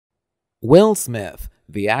Will Smith,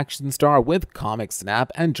 the action star with comic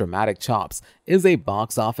snap and dramatic chops, is a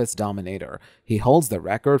box office dominator. He holds the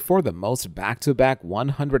record for the most back-to-back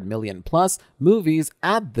 100 million plus movies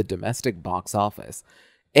at the domestic box office.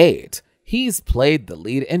 8. He's played the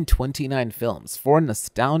lead in 29 films for an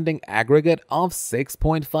astounding aggregate of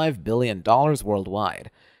 $6.5 billion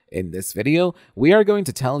worldwide. In this video, we are going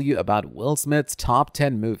to tell you about Will Smith's top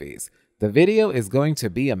 10 movies. The video is going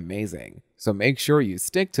to be amazing, so make sure you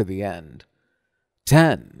stick to the end.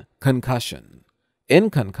 10. Concussion.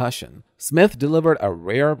 In Concussion, Smith delivered a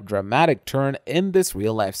rare, dramatic turn in this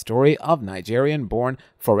real-life story of Nigerian-born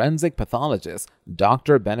forensic pathologist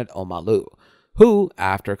Dr. Bennett Omalu, who,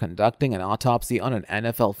 after conducting an autopsy on an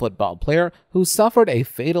NFL football player who suffered a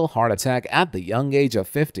fatal heart attack at the young age of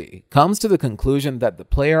 50, comes to the conclusion that the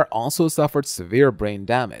player also suffered severe brain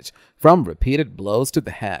damage from repeated blows to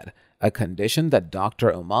the head, a condition that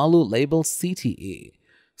Dr. Omalu labels CTE.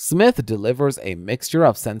 Smith delivers a mixture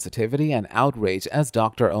of sensitivity and outrage as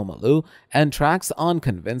Dr. Omalu and tracks on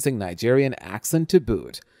convincing Nigerian accent to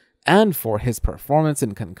boot. And for his performance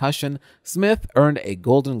in Concussion, Smith earned a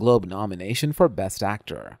Golden Globe nomination for Best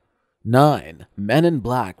Actor. 9. Men in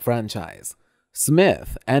Black franchise.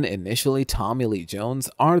 Smith and initially Tommy Lee Jones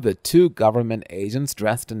are the two government agents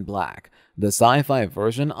dressed in black, the sci-fi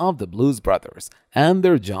version of the Blues Brothers, and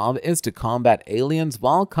their job is to combat aliens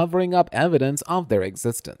while covering up evidence of their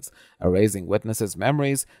existence, erasing witnesses'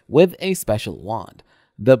 memories with a special wand.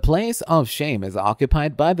 The place of shame is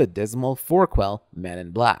occupied by the dismal forequel Men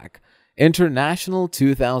in Black. International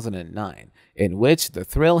 2009, in which the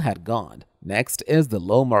thrill had gone. Next is the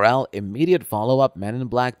low morale immediate follow-up Men in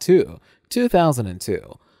Black 2,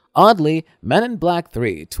 2002. Oddly, Men in Black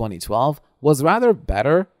 3, 2012 was rather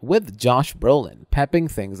better, with Josh Brolin pepping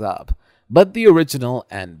things up. But the original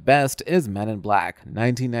and best is Men in Black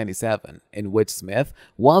 1997, in which Smith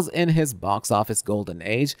was in his box office golden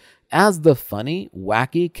age as the funny,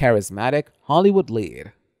 wacky, charismatic Hollywood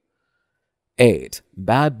lead. 8.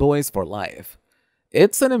 Bad Boys for Life.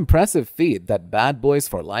 It's an impressive feat that Bad Boys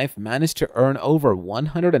for Life managed to earn over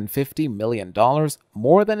 $150 million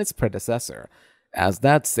more than its predecessor, as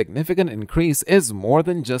that significant increase is more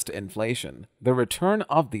than just inflation. The return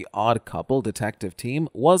of the Odd Couple detective team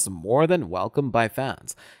was more than welcomed by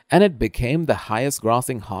fans, and it became the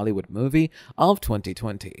highest-grossing Hollywood movie of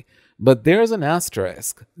 2020. But there's an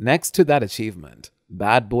asterisk next to that achievement.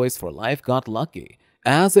 Bad Boys for Life got lucky,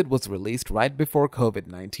 as it was released right before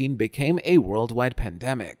COVID-19 became a worldwide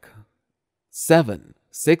pandemic. 7.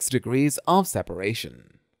 6 Degrees of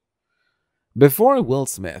Separation. Before Will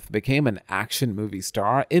Smith became an action movie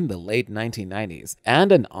star in the late 1990s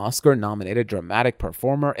and an Oscar-nominated dramatic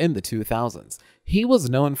performer in the 2000s, he was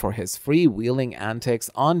known for his freewheeling antics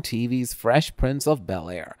on TV's Fresh Prince of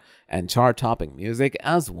Bel-Air and chart-topping music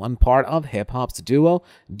as one part of hip-hop's duo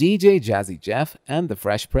DJ Jazzy Jeff and the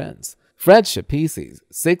Fresh Prince. Fred Schapisi's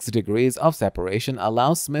 6 Degrees of Separation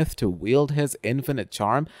allows Smith to wield his infinite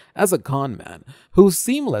charm as a con man who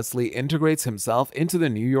seamlessly integrates himself into the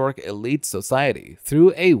New York elite society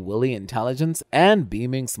through a wily intelligence and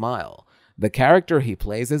beaming smile. The character he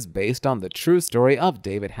plays is based on the true story of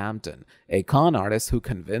David Hampton, a con artist who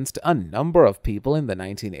convinced a number of people in the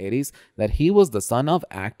 1980s that he was the son of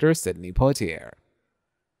actor Sidney Poitier.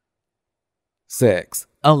 6.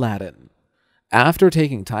 Aladdin. After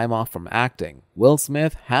taking time off from acting, Will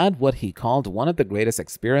Smith had what he called one of the greatest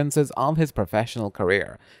experiences of his professional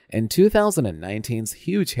career in 2019's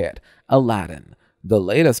huge hit, Aladdin. The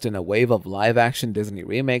latest in a wave of live-action Disney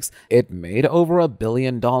remakes, it made over $1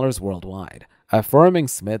 billion worldwide, affirming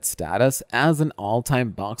Smith's status as an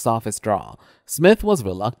all-time box office draw. Smith was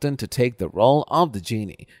reluctant to take the role of the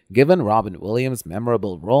genie, given Robin Williams'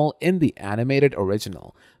 memorable role in the animated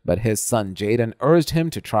original, but his son Jaden urged him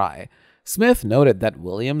to try. Smith noted that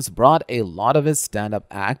Williams brought a lot of his stand-up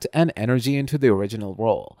act and energy into the original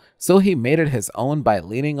role, so he made it his own by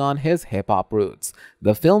leaning on his hip-hop roots.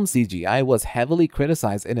 The film CGI was heavily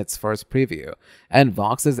criticized in its first preview, and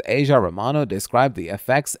Vox's Asia Romano described the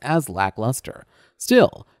effects as lackluster.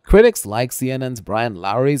 Still, critics like CNN's Brian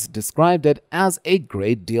Lowry's described it as a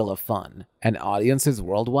great deal of fun, and audiences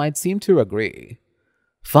worldwide seem to agree.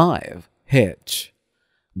 5. Hitch.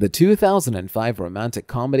 The 2005 romantic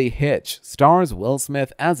comedy Hitch stars Will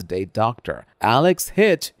Smith as date doctor Alex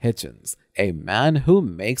Hitch Hitchens, a man who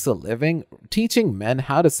makes a living teaching men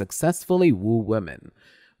how to successfully woo women.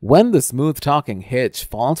 When the smooth-talking Hitch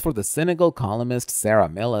falls for the cynical columnist Sarah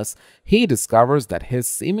Millis, he discovers that his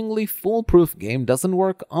seemingly foolproof game doesn't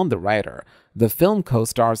work on the writer. The film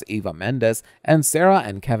co-stars Eva Mendes and Sarah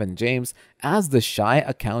and Kevin James as the shy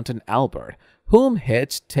accountant Albert, whom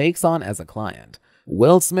Hitch takes on as a client.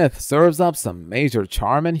 Will Smith serves up some major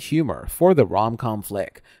charm and humor for the rom-com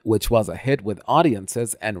flick, which was a hit with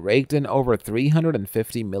audiences and raked in over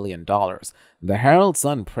 $350 million. The Herald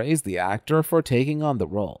Sun praised the actor for taking on the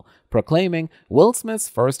role, proclaiming Will Smith's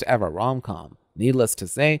first ever rom-com. Needless to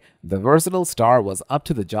say, the versatile star was up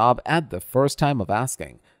to the job at the first time of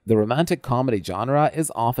asking. The romantic comedy genre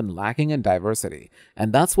is often lacking in diversity,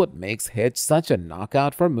 and that's what makes Hitch such a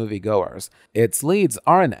knockout for moviegoers. Its leads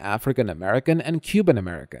are an African American and Cuban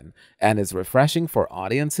American, and is refreshing for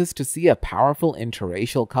audiences to see a powerful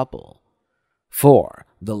interracial couple. 4.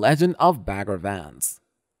 The Legend of Bagger Vance.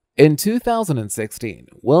 In 2016,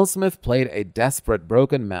 Will Smith played a desperate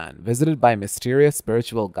broken man visited by mysterious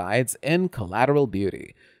spiritual guides in Collateral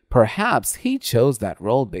Beauty. Perhaps he chose that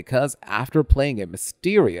role because after playing a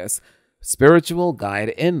mysterious spiritual guide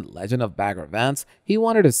in Legend of Bagger Vance, he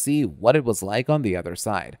wanted to see what it was like on the other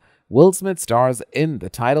side. Will Smith stars in the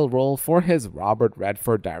title role for his Robert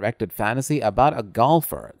Redford-directed fantasy about a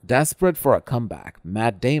golfer desperate for a comeback,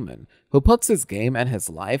 Matt Damon, who puts his game and his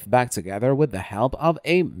life back together with the help of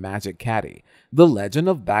a magic caddy. The Legend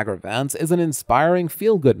of Bagger Vance is an inspiring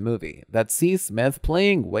feel-good movie that sees Smith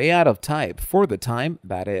playing way out of type for the time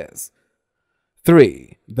that is.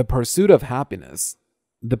 3. The Pursuit of Happiness.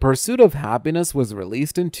 The Pursuit of Happiness was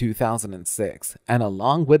released in 2006, and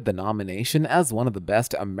along with the nomination as one of the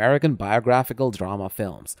best American biographical drama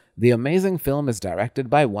films, the amazing film is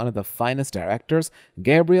directed by one of the finest directors,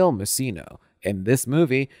 Gabriel Mussino. In this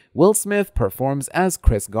movie, Will Smith performs as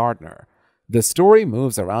Chris Gardner. The story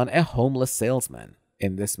moves around a homeless salesman.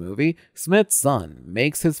 In this movie, Smith's son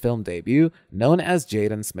makes his film debut, known as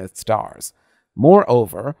Jaden Smith stars.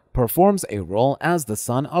 Moreover, performs a role as the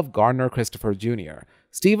son of Gardner Christopher Jr.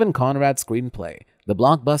 Stephen Conrad's screenplay, the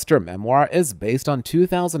blockbuster memoir, is based on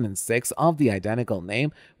 2006 of the identical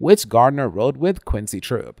name, which Gardner wrote with Quincy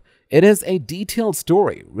Troupe. It is a detailed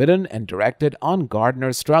story written and directed on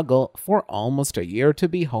Gardner's struggle for almost a year to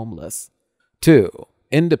be homeless. 2.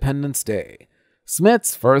 Independence Day.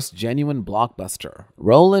 Smith's first genuine blockbuster,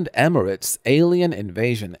 Roland Emmerich's alien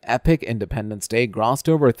invasion epic Independence Day grossed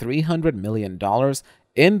over $300 million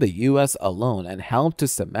in the US alone and helped to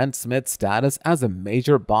cement Smith's status as a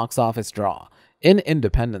major box office draw. In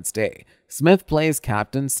Independence Day, Smith plays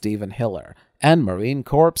Captain Stephen Hiller, an Marine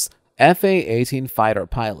Corps FA-18 fighter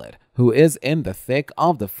pilot who is in the thick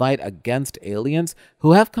of the fight against aliens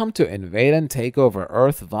who have come to invade and take over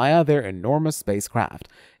Earth via their enormous spacecraft.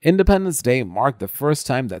 Independence Day marked the first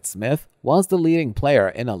time that Smith was the leading player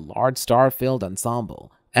in a large star-filled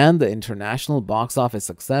ensemble, and the international box office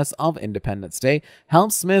success of Independence Day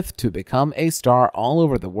helped Smith to become a star all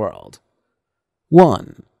over the world.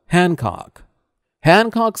 1. Hancock.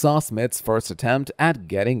 Hancock saw Smith's first attempt at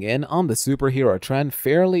getting in on the superhero trend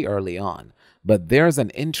fairly early on, but there's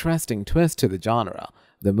an interesting twist to the genre.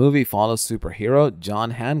 The movie follows superhero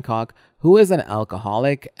John Hancock, who is an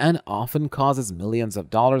alcoholic and often causes millions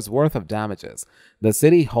of dollars worth of damages. The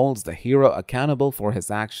city holds the hero accountable for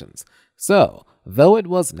his actions. So, though it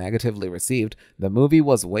was negatively received, the movie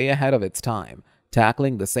was way ahead of its time,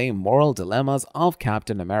 tackling the same moral dilemmas of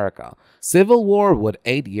Captain America. Civil War would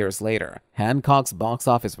 8 years later. Hancock's box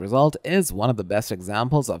office result is one of the best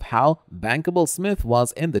examples of how bankable Smith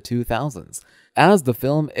was in the 2000s, as the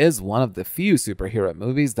film is one of the few superhero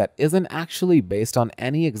movies that isn't actually based on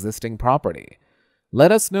any existing property.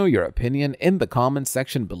 Let us know your opinion in the comments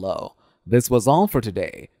section below. This was all for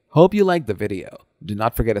today. Hope you liked the video. Do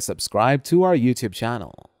not forget to subscribe to our YouTube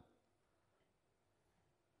channel.